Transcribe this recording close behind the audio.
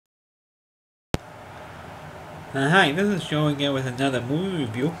Hi, this is Joe again with another movie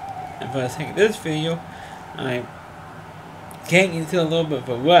review. And for the sake of this video, I'm getting into a little bit of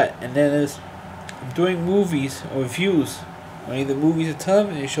a rut, and that is I'm doing movies or reviews on either movies or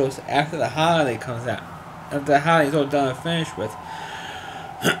television shows after the holiday comes out. After the holiday's all done and finished with.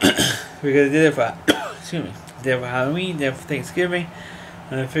 Because I did it for excuse me. Did it for Halloween, did it for Thanksgiving,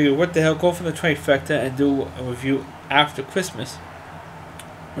 and I figured what the hell, go for the trifecta and do a review after Christmas.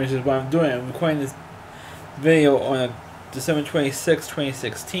 Which is what I'm doing. I'm recording this video on December 26,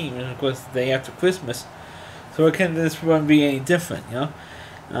 2016, and of course the day after Christmas. So what can this one be any different, you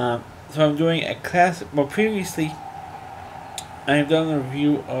know? So I'm doing a classic. Well, previously I have done a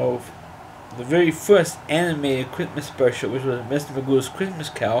review of the very first animated Christmas special, which was Mr. Magoo's Christmas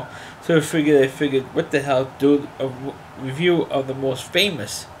Carol. So I figured, what the hell, do a review of the most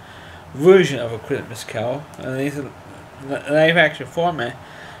famous version of A Christmas Carol, and it's a live action format.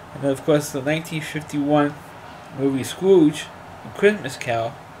 And then, of course, the 1951 movie Scrooge, A Christmas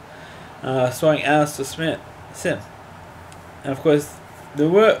Carol, starring Alistair Sim. And of course, there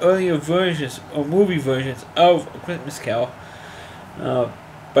were earlier versions or movie versions of A Christmas Carol,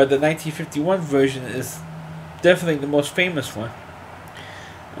 but the 1951 version is definitely the most famous one.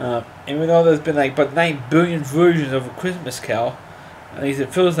 Even though there's been like about 9 billion versions of A Christmas Carol, at least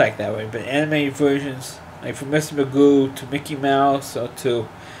it feels like that way. But animated versions, like from Mr. Magoo to Mickey Mouse or to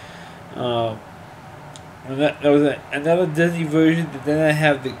there was another Disney version, but then I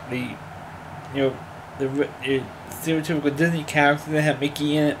have the stereotypical Disney character that had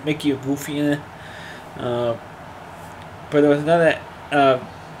Mickey in it, Mickey or Goofy in it. But there was another. There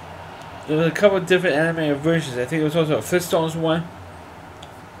was a couple of different animated versions. I think there was also a Flintstones one,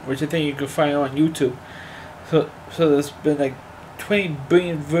 which I think you can find on YouTube. So there's been like 20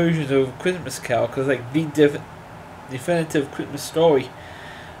 billion versions of Christmas Carol, because like the definitive Christmas story.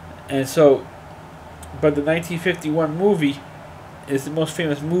 And so, but the 1951 movie is the most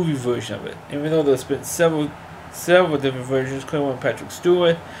famous movie version of it. Even though there's been several different versions, including one with Patrick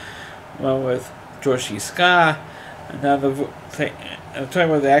Stewart, one with George C. Scott, another. I'm talking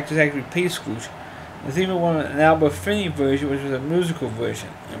about the actors actually played Scrooge. There's even one, an Albert Finney version, which was a musical version.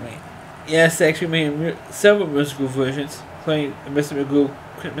 I mean, yes, they actually made several musical versions, playing Mr. Magoo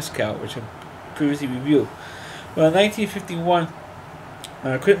Christmas Carol, which I previously reviewed. Well, in 1951,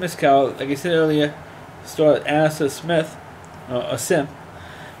 Christmas Carol, like I said earlier, starred Alistair Sim,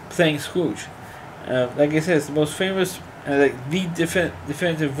 playing Scrooge. Like I said, it's the most famous, like the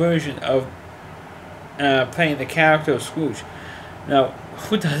definitive version of playing the character of Scrooge. Now,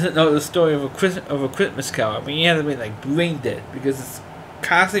 who doesn't know the story of a Christmas Carol? I mean, you have to be like brain dead, because it's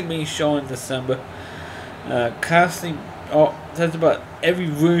constantly being shown in December. Constantly, that's about every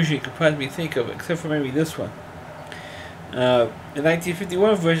version you could probably think of, except for maybe this one. The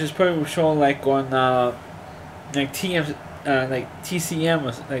 1951 version is probably shown like on like TCM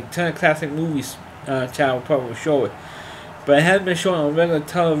or like Turner Classic Movies channel will probably show it, but it hasn't been shown on regular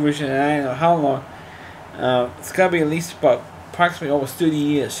television and I don't know how long. It's gotta be at least about approximately almost 30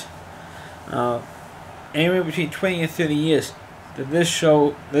 years. Anywhere between 20 and 30 years that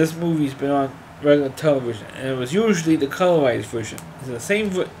this movie's been on regular television, and it was usually the colorized version. It's the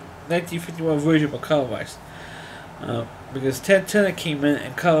same 1951 version but colorized. Because Ted Turner came in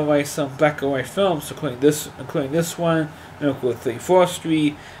and colorized some black and white films, including this one, Miracle at 34th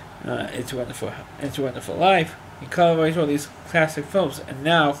Street, It's a Wonderful Life. He colorized all these classic films, and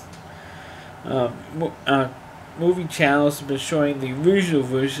now movie channels have been showing the original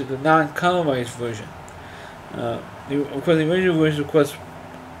version, the non-colorized version. Of course, the original version, of course,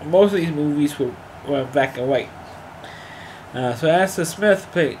 most of these movies were black and white. So Alistair Smith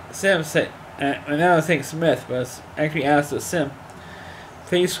played Sam. And now I think Smith, but it's actually Alistair Sim,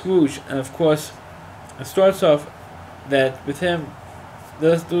 plays Scrooge, and of course, it starts off that with him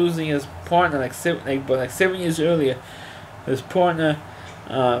losing his partner like 7 years earlier. His partner,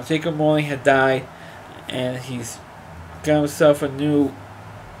 Jacob Marley, had died, and he's got himself a new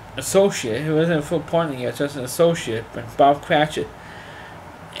associate who isn't a full partner yet, just an associate, but Bob Cratchit.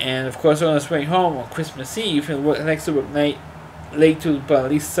 And of course, on his way home on Christmas Eve, and next to night, late to about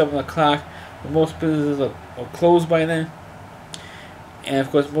at least 7 o'clock. Most businesses are closed by then, and of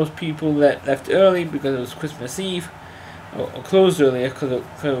course most people that left early because it was Christmas Eve, or closed earlier because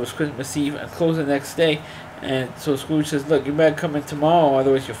it was Christmas Eve, and closed the next day. And so Scrooge says, "Look, you better come in tomorrow,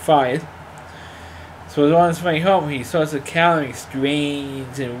 otherwise you're fired." So on his way home, he starts encountering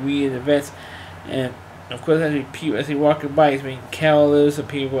strange and weird events, and of course as he walking by, he's meeting carolers, and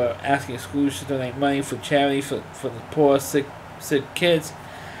people are asking Scrooge to donate money for charity for the poor, sick kids.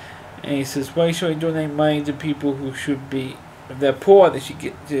 And he says, "Why should we donate money to people who should be, if they're poor, they should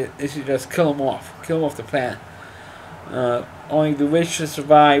just kill them off the planet." Only the rich should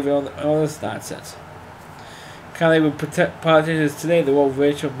survive, and all this nonsense. Kind of like with politicians today, they're all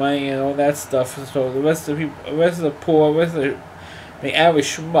rich with money and all that stuff. So the rest of the people, the rest of the poor, the rest of the average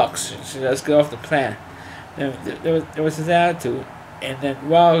schmucks should just get off the planet. And there was his attitude. And then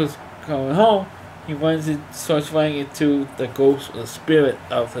while he was going home, he starts running into the ghost or the spirit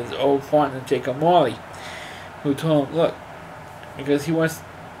of his old partner, Jacob Marley, who told him, look, because he wants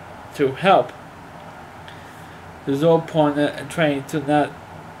to help his old partner and trying to not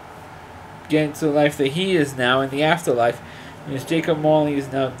get into the life that he is now in the afterlife. Because Jacob Marley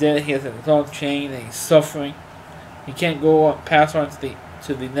is now dead, he has a long chain and he's suffering. He can't go on, pass on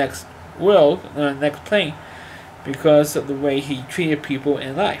to the next world, the next plane, because of the way he treated people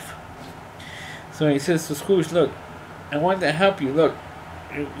in life. So he says to Scrooge, look, I want to help you. Look,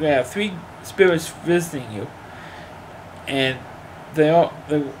 you have 3 spirits visiting you, and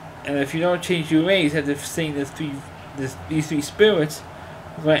and if you don't change your ways after seeing these 3 spirits,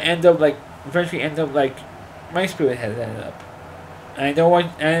 you're going to eventually end up like my spirit has ended up. And I don't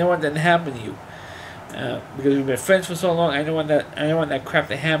want that to happen to you, because we've been friends for so long. I don't want that crap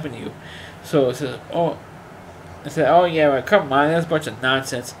to happen to you. So it says, oh yeah, well, come on, that's a bunch of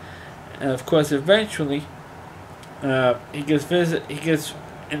nonsense. And of course, eventually, he gets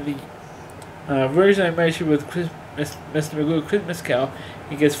in the version I mentioned with Mr. Magoo Christmas Carol,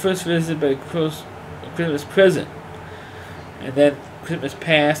 he gets first visited by Christmas present, and then Christmas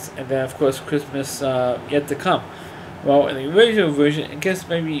past, and then of course Christmas yet to come. Well, in the original version, I guess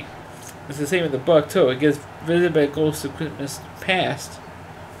maybe it's the same in the book too. It gets visited by Ghost of Christmas Past,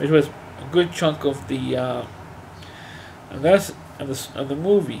 which was a good chunk of the of the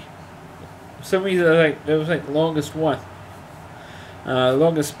movie. For some reason, that was the longest one.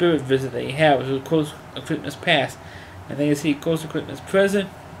 Longest spirit visit that he had was Ghost of Christmas Past, and then you see Ghost of Christmas Present.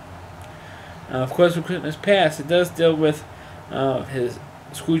 Of course, with Christmas Past, it does deal with his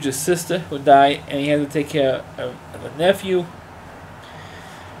Scrooge's sister who died, and he had to take care of a nephew.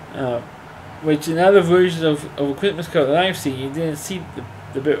 Which in other versions of A Christmas Carol that I've seen, you didn't see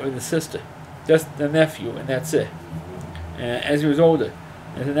the bit with the sister, just the nephew, and that's it. As he was older,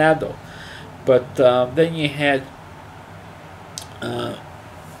 as an adult. But then you had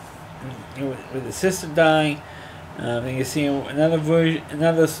with the sister dying, then you see another version,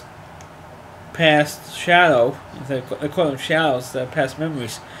 another past shadow. They call them shadows, past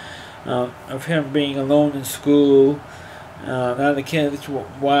memories of him being alone in school. None of the kids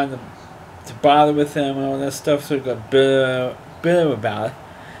wanted to bother with him and all that stuff, so he got bitter about it.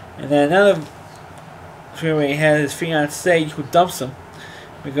 And then another where he had his fiancée who dumps him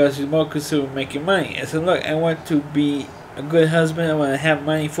because he's more concerned with making money. I said, look, I want to be a good husband, I want to have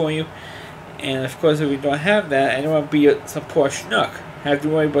money for you, and of course if we don't have that, I don't want to be some poor schnook. I have to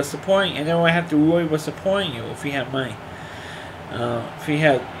worry about supporting, and I don't have to worry about supporting you if you have money. If you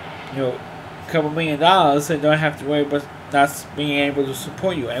had, a couple $1 million, I don't have to worry about not being able to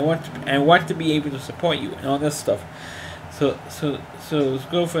support you. I want to be able to support you and all this stuff. So his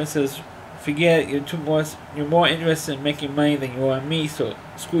girlfriend says, forget it, you're more interested in making money than you are in me, so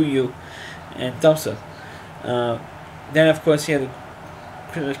screw you, and dumps her. Then of course he had the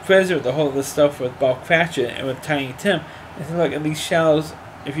Christmas present, the whole of this stuff with Bob Cratchit and with Tiny Tim. I said, look, at these shadows,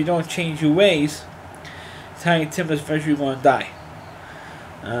 if you don't change your ways, Tiny Tim is eventually going to die.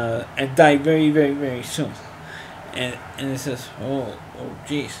 And die very, very, very soon. And it says, oh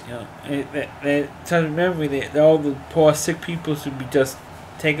jeez, it tells memory that all the poor sick people should be just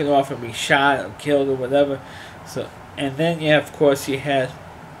taken off and be shot or killed or whatever. So, and then of course you had,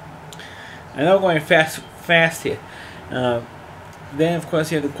 I know I'm going fast here. Then of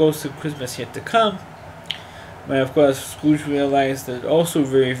course you had the Ghost of Christmas Yet to Come, where of course Scrooge realized that also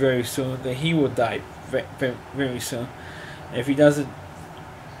very, very soon that he will die very, very, very soon if he doesn't,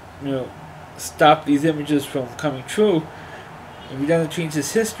 stop these images from coming true. If he doesn't change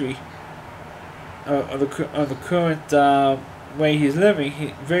his history of the current way he's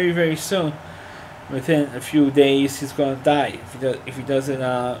living, very, very soon, within a few days, he's going to die if he doesn't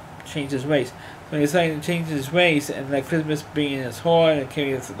change his ways. So he decided to change his ways, and like Christmas being in his heart and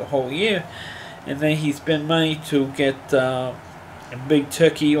carry it through the whole year, and then he spent money to get a big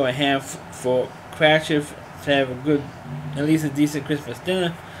turkey or a ham for Cratchit to have at least a decent Christmas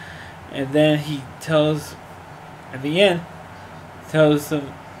dinner. And then he tells, at the end,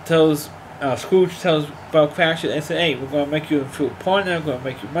 Scrooge tells Bob Cratchit and said, hey, we're going to make you a true partner, I'm going to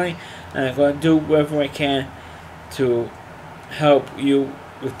make you money, and I'm going to do whatever I can to help you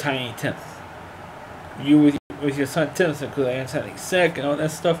with Tiny Tim. You with your son Tim, because I understand he's sick and all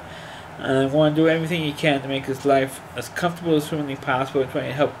that stuff, and I want to do everything you can to make his life as comfortable as humanly possible, trying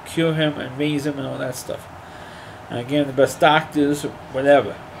to help cure him and raise him and all that stuff. Give him the best doctors,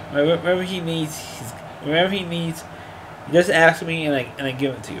 whatever. Wherever he needs, he just asks me, and I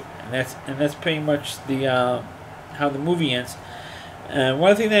give it to you. And that's pretty much the how the movie ends. And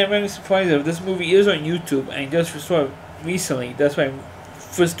one thing that I'm very surprised of, this movie is on YouTube, and I just saw it recently. That's why I'm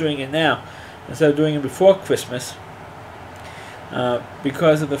first doing it now, instead of doing it before Christmas.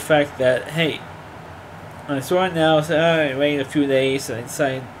 Because of the fact that, hey, when I saw it now, I said, alright, wait a few days, and I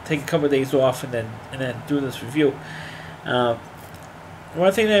decided to take a couple of days off and then do this review.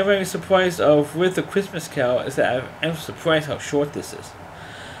 One thing that I'm very surprised of with The Christmas Carol is that I'm surprised how short this is.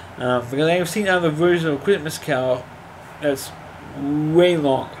 Because I have seen other versions of Christmas Carol that's way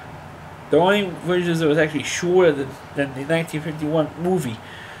longer. The only versions that was actually shorter than the 1951 movie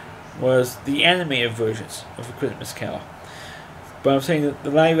was the animated versions of The Christmas Carol. But I'm saying that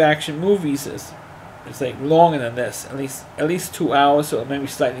the live action movies is like longer than this, at least 2 hours, or maybe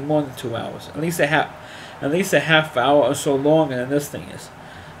slightly more than 2 hours. At least a half hour or so longer than this thing is,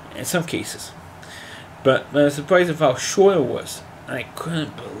 in some cases. But I was surprised of how short it was. I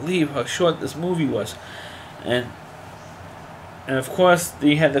couldn't believe how short this movie was, and of course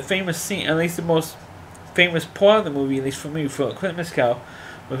they had the famous scene, at least the most famous part of the movie, at least for me, for A Christmas Carol,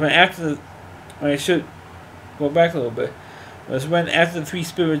 was when I should go back a little bit, was when after the three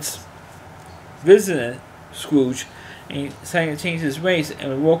spirits visited Scrooge, and he decided to change his ways,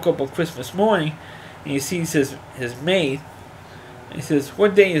 and we woke up on Christmas morning, and he sees his maid, and he says,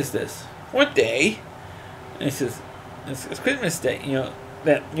 "What day is this?" "What day?" And he says, It's Christmas Day,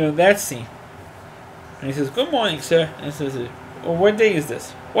 that scene. And he says, "Good morning, sir." And he says, "Well, what day is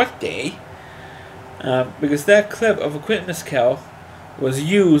this?" "What day?" Because that clip of A Christmas Carol was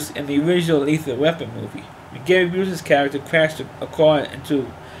used in the original Lethal Weapon movie. Gary Busey's character crashed a car into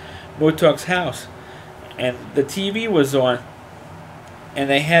Murtaugh's house, and the TV was on, and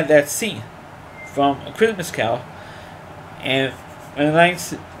they had that scene from A Christmas Carol. And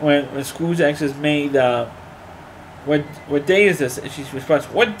when Scrooge asks his maid, what day is this? And she responds,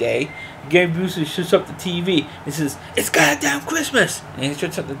 "What day?" Gary Busey shuts up the TV. He says, "It's goddamn Christmas!" And he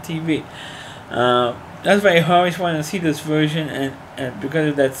shuts up the TV. That's why I always wanted to see this version, and because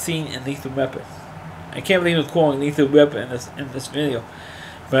of that scene in Lethal Weapon. I can't believe I'm calling Lethal Weapon in this video.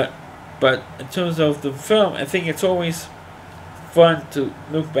 But in terms of the film, I think it's always fun to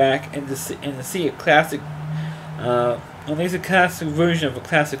look back and to see a classic, at least a classic version of a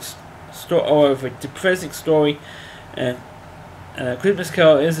classic story, or of a depressing story. And Christmas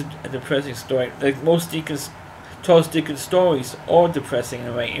Carol is a depressing story. Like most Charles Dickens stories, all depressing in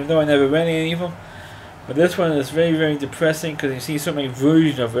a way, even though I never read any of them. But this one is very, very depressing because you see so many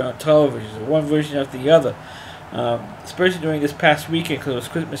versions of it on television, one version after the other. Especially during this past weekend, because it was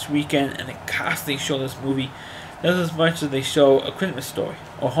Christmas weekend, and they constantly show this movie just as much as they show A Christmas Story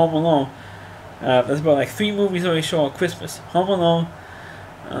or Home Alone. There's about like 3 movies that they show on Christmas: Home Alone,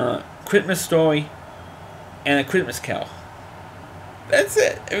 Christmas Story, and A Christmas Carol. That's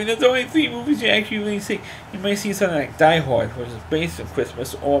it. I mean, there's only 3 movies you actually really see. You might see something like Die Hard, which is based on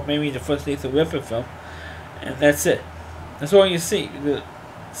Christmas, or maybe the first Lethal Weapon film, and that's it. That's all you see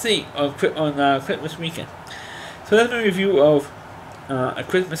on Christmas weekend. So that's my review of A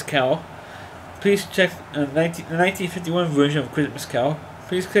Christmas Carol. Please check the 1951 version of Christmas Carol.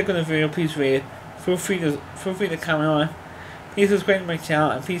 Please click on the video. Please rate it. Feel free to comment on it. Please subscribe to my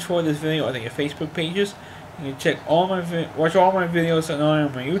channel, and please forward this video onto your Facebook pages. You can watch all my videos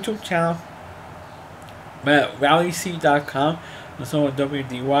on my YouTube channel. I'm at rallyc.com. That's on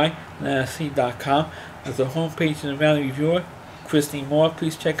WDY.com. There's a homepage in the Rally Reviewer, Christy Moore.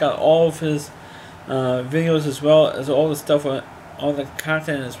 Please check out all of his videos, as well as all the stuff on all the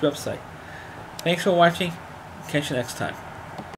content on his website. Thanks for watching. Catch you next time.